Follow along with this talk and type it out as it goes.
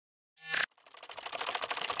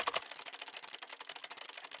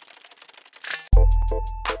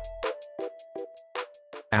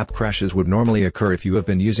App crashes would normally occur if you have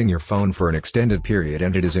been using your phone for an extended period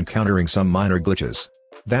and it is encountering some minor glitches.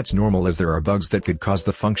 That's normal as there are bugs that could cause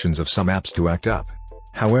the functions of some apps to act up.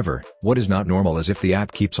 However, what is not normal is if the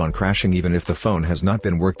app keeps on crashing even if the phone has not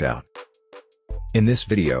been worked out. In this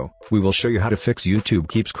video, we will show you how to fix YouTube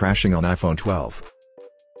keeps crashing on iPhone 12.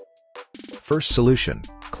 First solution,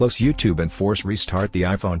 close YouTube and force restart the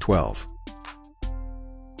iPhone 12.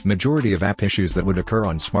 Majority of app issues that would occur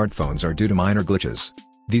on smartphones are due to minor glitches.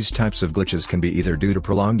 These types of glitches can be either due to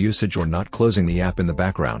prolonged usage or not closing the app in the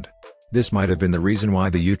background. This might have been the reason why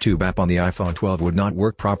the YouTube app on the iPhone 12 would not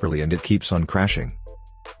work properly and it keeps on crashing.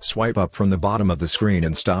 Swipe up from the bottom of the screen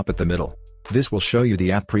and stop at the middle. This will show you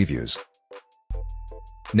the app previews.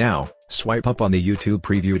 Now, swipe up on the YouTube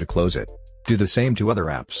preview to close it. Do the same to other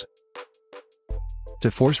apps. To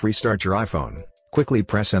force restart your iPhone, quickly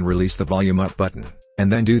press and release the volume up button,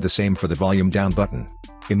 and then do the same for the volume down button.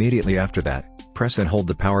 Immediately after that, press and hold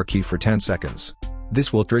the power key for 10 seconds.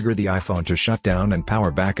 This will trigger the iPhone to shut down and power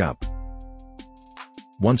back up.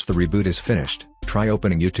 Once the reboot is finished, try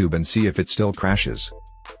opening YouTube and see if it still crashes.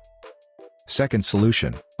 Second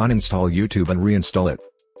solution, uninstall YouTube and reinstall it.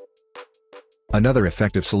 Another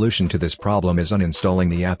effective solution to this problem is uninstalling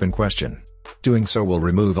the app in question. Doing so will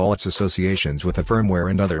remove all its associations with the firmware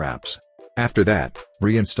and other apps. After that,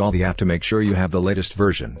 reinstall the app to make sure you have the latest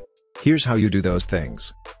version. Here's how you do those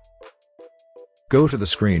things. Go to the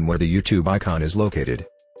screen where the YouTube icon is located.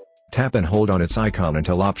 Tap and hold on its icon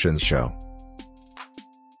until options show.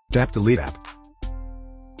 Tap Delete App.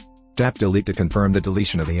 Tap Delete to confirm the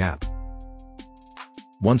deletion of the app.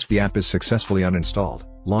 Once the app is successfully uninstalled,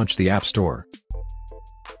 launch the App Store.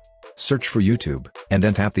 Search for YouTube, and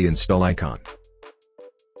then tap the install icon.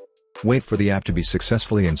 Wait for the app to be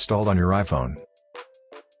successfully installed on your iPhone.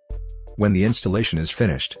 When the installation is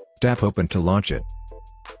finished, tap Open to launch it.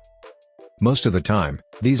 Most of the time,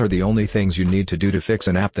 these are the only things you need to do to fix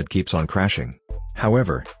an app that keeps on crashing.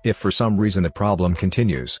 However, if for some reason the problem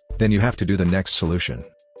continues, then you have to do the next solution.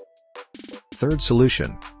 Third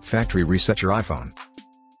solution, factory reset your iPhone.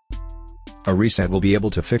 A reset will be able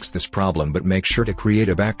to fix this problem, but make sure to create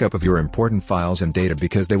a backup of your important files and data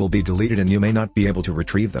because they will be deleted and you may not be able to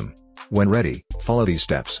retrieve them. When ready, follow these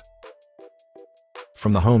steps.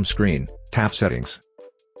 From the home screen, tap Settings.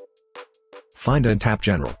 Find and tap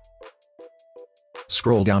General.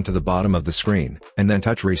 Scroll down to the bottom of the screen, and then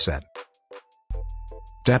touch Reset.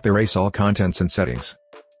 Tap Erase all contents and settings.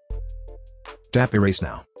 Tap Erase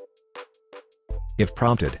now. If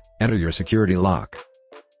prompted, enter your security lock.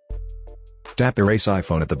 Tap Erase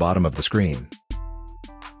iPhone at the bottom of the screen.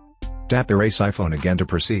 Tap Erase iPhone again to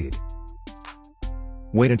proceed.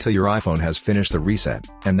 Wait until your iPhone has finished the reset,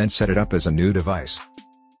 and then set it up as a new device.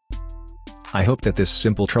 I hope that this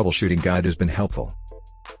simple troubleshooting guide has been helpful.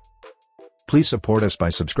 Please support us by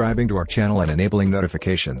subscribing to our channel and enabling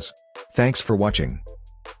notifications. Thanks for watching.